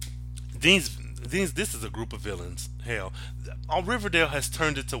 this is a group of villains. Hell, all Riverdale has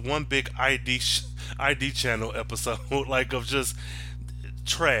turned into one big ID channel episode, like, of just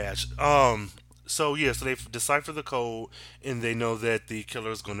trash. So yeah, so they decipher the code, and they know that the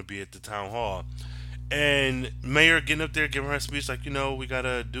killer is going to be at the town hall. And Mayor getting up there, giving her speech like, we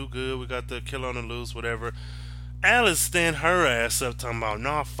gotta do good. We got the killer on the loose, whatever. Alice stand her ass up talking about,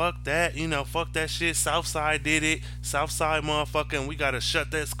 nah, fuck that, fuck that shit. Southside did it. Southside motherfucker, and we gotta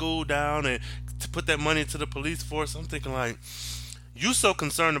shut that school down and to put that money into the police force. I'm thinking, like, you so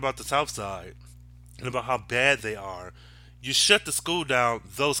concerned about the Southside and about how bad they are. You shut the school down,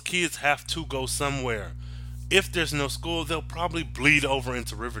 those kids have to go somewhere. If there's no school, they'll probably bleed over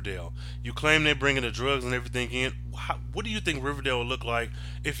into Riverdale. You claim they're bringing the drugs and everything in. What do you think Riverdale will look like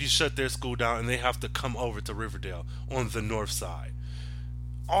if you shut their school down and they have to come over to Riverdale on the north side?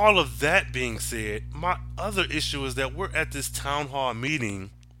 All of that being said, my other issue is that we're at this town hall meeting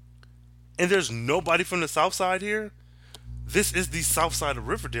and there's nobody from the south side here. This is the south side of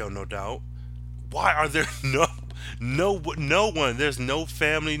Riverdale, no doubt. Why are there no one? There's no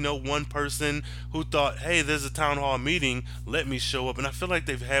family, no one person who thought, hey, there's a town hall meeting, let me show up. And I feel like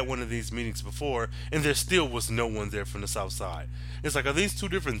they've had one of these meetings before, and there still was no one there from the south side. It's like, are these two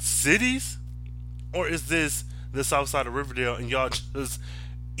different cities? Or is this the south side of Riverdale and y'all just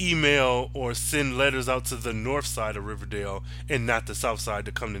email or send letters out to the north side of Riverdale and not the south side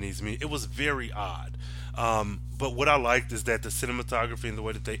to come to these meetings. It was very odd. But what I liked is that the cinematography and the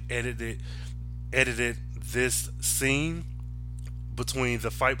way that they edited this scene between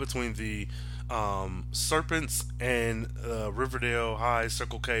the fight between the serpents and Riverdale High,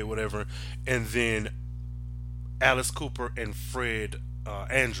 Circle K, whatever, and then Alice Cooper and Fred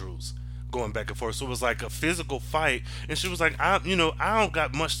Andrews going back and forth. So it was like a physical fight, and she was like, I don't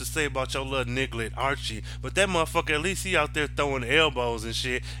got much to say about your little niglet Archie, but that motherfucker, at least he out there throwing elbows and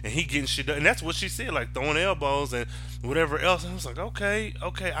shit, and he getting shit done." And that's what she said, like throwing elbows and whatever else. And I was like, okay,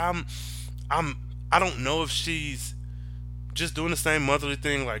 I don't know if she's just doing the same motherly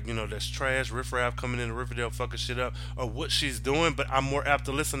thing, like, that's trash, riffraff coming into Riverdale fucking shit up, or what she's doing, but I'm more apt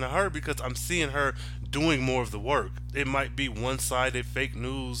to listen to her because I'm seeing her doing more of the work. It might be one sided fake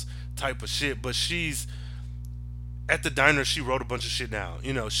news type of shit, but she's at the diner, she wrote a bunch of shit down.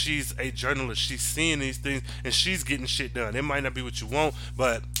 She's a journalist. She's seeing these things and she's getting shit done. It might not be what you want,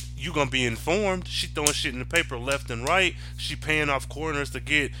 but you gonna be informed. She throwing shit in the paper left and right. She paying off coroners to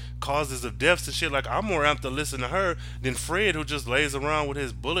get causes of deaths and shit. Like, I'm more apt to listen to her than Fred, who just lays around with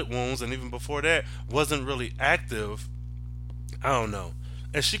his bullet wounds, and even before that wasn't really active. I don't know.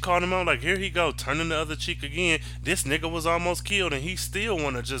 And she called him out like, here he go, turning the other cheek again. This nigga was almost killed, and he still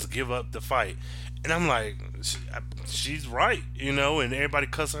want to just give up the fight. And I'm like, she's right, and everybody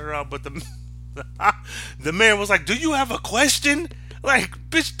cussing her out. But the man was like, do you have a question? Like,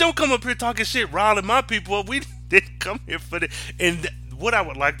 bitch, don't come up here talking shit, riling my people up. We didn't come here for that. And what I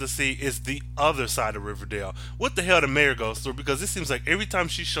would like to see is the other side of Riverdale. What the hell the mayor goes through? Because it seems like every time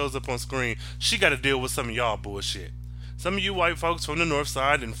she shows up on screen, she got to deal with some of y'all bullshit. Some of you white folks from the north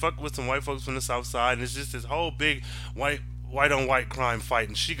side and fuck with some white folks from the south side, and it's just this whole big white on white crime fight,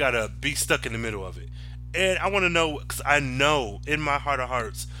 and she gotta be stuck in the middle of it. And I want to know, because I know in my heart of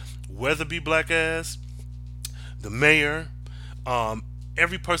hearts, Weatherby black ass, the mayor,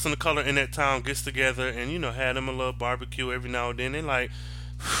 every person of color in that town gets together and had them a little barbecue every now and then. They like,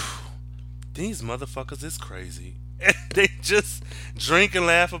 these motherfuckers is crazy. And they just drink and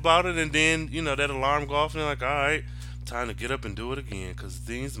laugh about it, and then that alarm go off, and they're like, all right, time to get up and do it again, because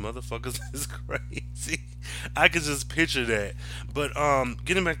these motherfuckers is crazy. I could just picture that. But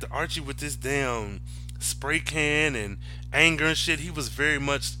getting back to Archie with this damn spray can and anger and shit, he was very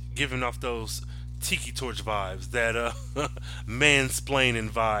much giving off those tiki torch vibes, that mansplaining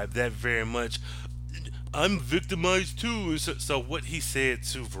vibe, that very much I'm victimized too. So what he said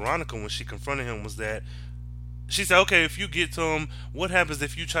to Veronica when she confronted him was that she said, okay, if you get to him, what happens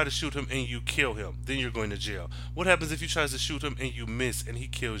if you try to shoot him and you kill him? Then you're going to jail. What happens if you try to shoot him and you miss and he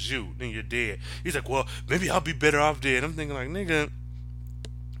kills you? Then you're dead. He's like, well, maybe I'll be better off dead. I'm thinking like, nigga,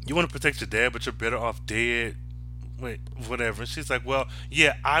 you want to protect your dad, but you're better off dead? Wait, whatever. She's like, well,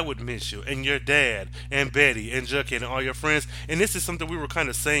 yeah, I would miss you and your dad and Betty and Jughead and all your friends. And this is something we were kind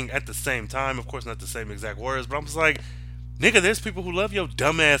of saying at the same time. Of course, not the same exact words, but I'm just like, nigga, there's people who love your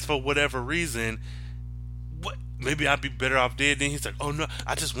dumbass for whatever reason. What? Maybe I'd be better off dead. Then he's like, oh no,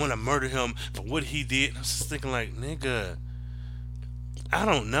 I just want to murder him for what he did. And I was just thinking like, nigga, I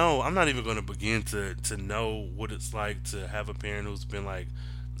don't know. I'm not even going to begin to know what it's like to have a parent who's been like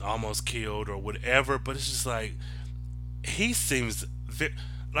almost killed or whatever. But it's just like, he seems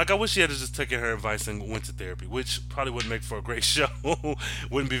like, I wish he had just taken her advice and went to therapy, which probably wouldn't make for a great show.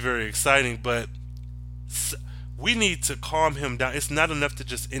 Wouldn't be very exciting, but we need to calm him down. It's not enough to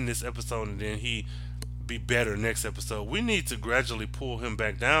just end this episode and then he be better next episode. We need to gradually pull him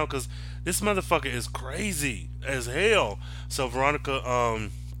back down, because this motherfucker is crazy as hell. So Veronica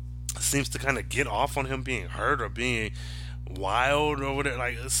seems to kind of get off on him being hurt or being wild or whatever.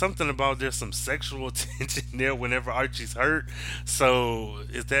 Like, something about there's some sexual tension there whenever Archie's hurt. So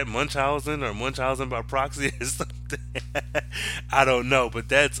is that Munchausen or Munchausen by proxy or something? I don't know, but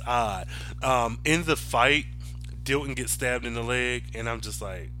that's odd. In the fight, Dilton gets stabbed in the leg, and I'm just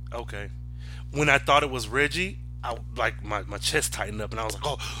like, okay. When I thought it was Reggie, I like my chest tightened up, and I was like,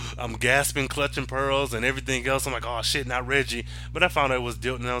 oh, I'm gasping, clutching pearls, and everything else. I'm like, oh shit, not Reggie. But I found out it was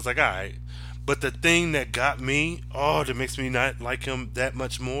Dilton, and I was like, all right. But the thing that got me, that makes me not like him that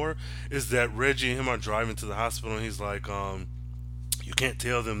much more, is that Reggie and him are driving to the hospital, and he's like, you can't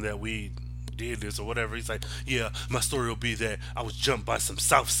tell them that we did this or whatever. He's like, yeah, my story will be that I was jumped by some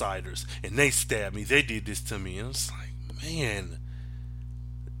Southsiders, and they stabbed me. They did this to me. And I was like, man,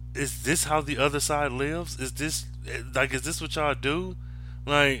 is this how the other side lives? Is this what y'all do?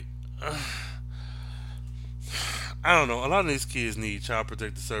 Like, I don't know. A lot of these kids need child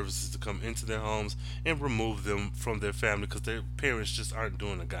protective services to come into their homes and remove them from their family, because their parents just aren't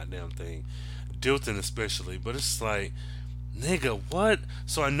doing a goddamn thing. Dilton especially, but it's like, nigga, what?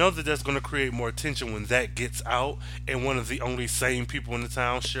 So I know that that's going to create more tension when that gets out, and one of the only sane people in the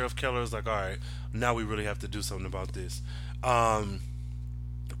town, Sheriff Keller, is like, all right, now we really have to do something about this. Um,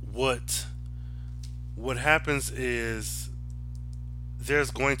 what what happens is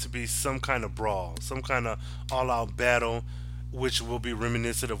there's going to be some kind of brawl, some kind of all-out battle, which will be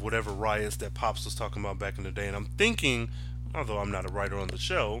reminiscent of whatever riots that Pops was talking about back in the day. And I'm thinking, although I'm not a writer on the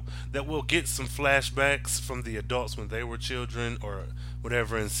show, that we'll get some flashbacks from the adults when they were children or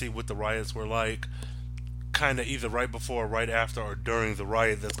whatever, and see what the riots were like, kind of either right before, or right after, or during the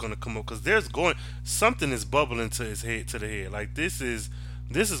riot that's going to come up. Because there's going something is bubbling to his head, to the head. Like this is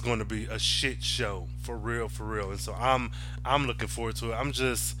going to be a shit show for real, for real. And so I'm looking forward to it.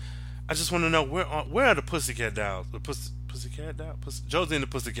 I just want to know where are the Pussycat Dolls? The Pussycat Doll, Josie and the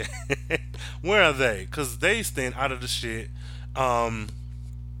Pussycat. Where are they? Because they stand out of the shit. Um,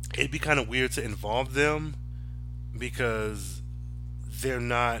 it'd be kind of weird to involve them because they're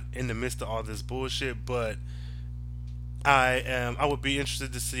not in the midst of all this bullshit. But I would be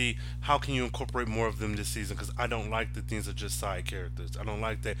interested to see how can you incorporate more of them this season, because I don't like that these are just side characters. I don't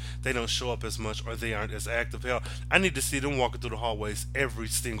like that they don't show up as much or they aren't as active. Hell, I need to see them walking through the hallways every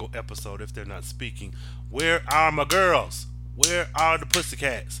single episode if they're not speaking. Where are my girls? Where are the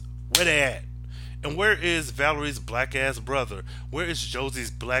Pussycats? Where they at? And where is Valerie's black ass brother? Where is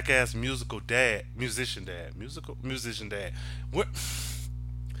Josie's black ass musician dad? Where?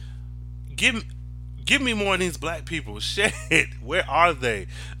 Give me give me more of these black people. Shit, where are they?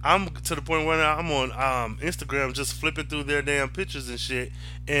 I'm to the point where I'm on Instagram just flipping through their damn pictures and shit,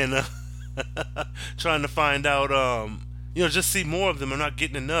 and trying to find out, just see more of them. I'm not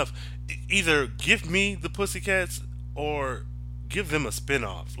getting enough. Either give me the Pussycats or give them a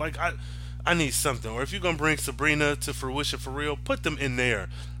spinoff. Like I need something. Or if you're gonna bring Sabrina to fruition for real, put them in there.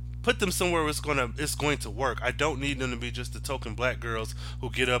 Put them somewhere where it's going to work. I don't need them to be just the token black girls who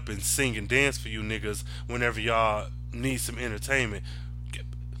get up and sing and dance for you niggas whenever y'all need some entertainment.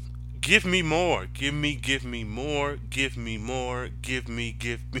 Give me more. Give me more. Give me more. Give me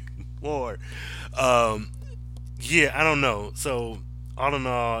more. Um, yeah, I don't know. So all in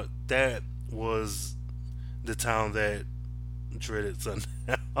all, that was the town that dreaded sundown.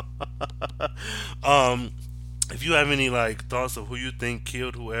 um, if you have any like thoughts of who you think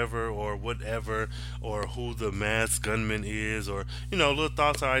killed whoever or whatever, or who the masked gunman is, or little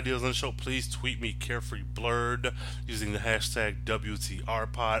thoughts or ideas on the show, please tweet me Carefree Blurred using the hashtag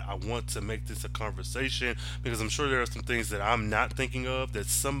WTRPod. I want to make this a conversation because I'm sure there are some things that I'm not thinking of that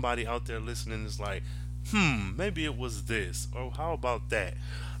somebody out there listening is like, maybe it was this, or how about that.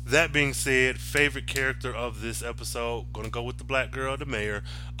 That being said, favorite character of this episode, gonna go with the black girl, the mayor,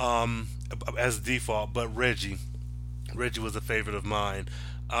 as default, but Reggie. Reggie was a favorite of mine.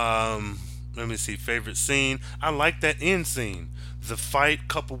 Let me see, favorite scene. I like that end scene. The fight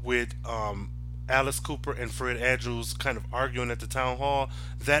coupled with Alice Cooper and Fred Andrews kind of arguing at the town hall.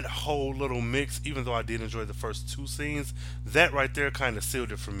 That whole little mix, even though I did enjoy the first two scenes, that right there kind of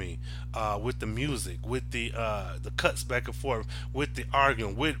sealed it for me. With the music, with the cuts back and forth, with the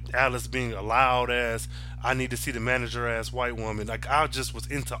arguing, with Alice being a loud ass, I need to see the manager ass white woman. Like I just was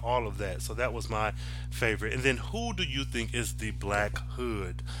into all of that, so that was my favorite. And then who do you think is the Black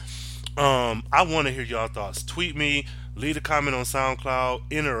Hood? I want to hear y'all thoughts. Tweet me, leave a comment on SoundCloud,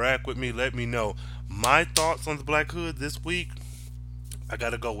 interact with me, let me know. My thoughts on the Black Hood this week, I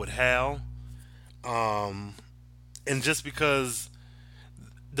gotta go with Hal. Um, and just because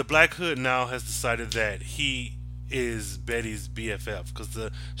the Black Hood now has decided that he is Betty's BFF, because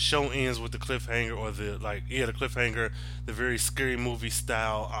the show ends with the cliffhanger, or the cliffhanger, the very scary movie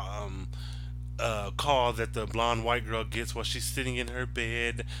style call that the blonde white girl gets while she's sitting in her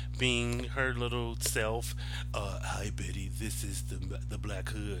bed, being her little self. Hi Betty, this is the Black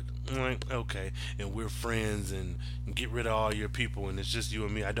Hood. I'm like, okay, and we're friends, and get rid of all your people, and it's just you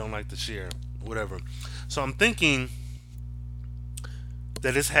and me. I don't like to share, whatever. So I'm thinking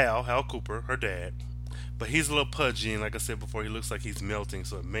that it's Hal Cooper, her dad, but he's a little pudgy, and like I said before, he looks like he's melting,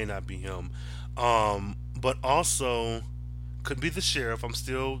 so it may not be him. But also could be the sheriff. I'm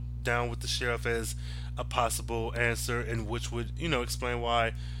still down with the sheriff as a possible answer, and which would explain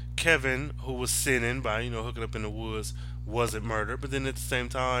why Kevin, who was sinning by hooking up in the woods, wasn't murdered. But then at the same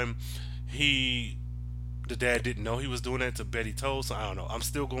time, the dad didn't know he was doing that until Betty told. So I don't know. I'm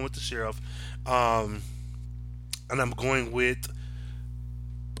still going with the sheriff, um, and I'm going with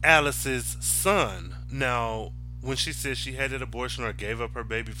Alice's son. Now, when she said she had an abortion or gave up her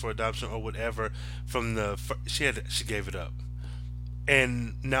baby for adoption or whatever, she gave it up.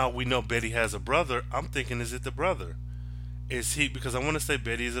 And now we know Betty has a brother. I'm thinking, is it the brother? Is he, because I want to say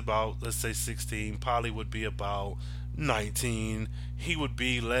Betty is about, let's say, 16, Polly would be about 19, he would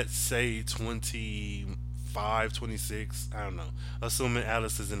be, let's say, 25, 26. I don't know, assuming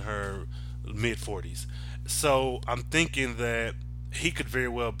Alice is in her mid 40s. So I'm thinking that he could very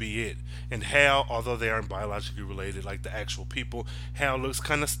well be it. And Hal, although they aren't biologically related like the actual people, Hal looks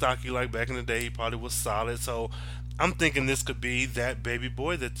kind of stocky like back in the day. He probably was solid. So I'm thinking this could be that baby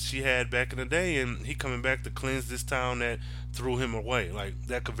boy that she had back in the day, and he coming back to cleanse this town that threw him away. Like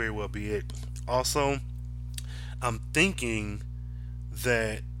that could very well be it. Also, I'm thinking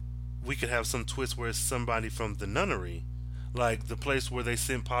that we could have some twist where it's somebody from the nunnery, like the place where they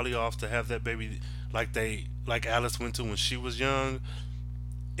sent Polly off to have that baby, like Alice went to when she was young.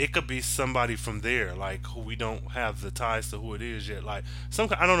 It could be somebody from there, like who we don't have the ties to who it is yet. Like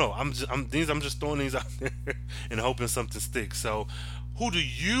I don't know. I'm just throwing these out there and hoping something sticks. So, who do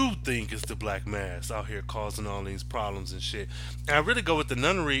you think is the Black Mass out here causing all these problems and shit? And I really go with the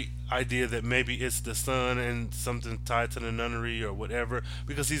nunnery idea that maybe it's the son and something tied to the nunnery or whatever,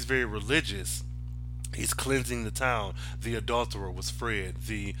 because he's very religious. He's cleansing the town. The adulterer was Fred.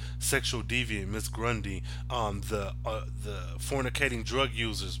 The sexual deviant, Miss Grundy. The fornicating drug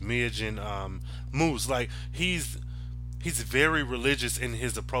users, Midge and Moose. Like he's very religious in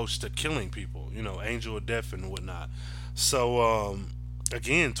his approach to killing people. You know, Angel of Death and whatnot. So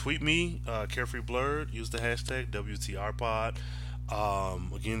again, tweet me, Carefree Blurred. Use the hashtag WTRPod.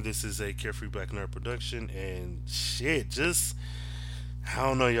 Again, this is a Carefree Black Nerd production, and shit, just I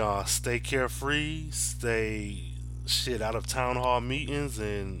don't know, y'all. Stay carefree. Stay shit out of town hall meetings,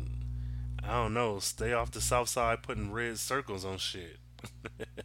 and I don't know. Stay off the south side, putting red circles on shit.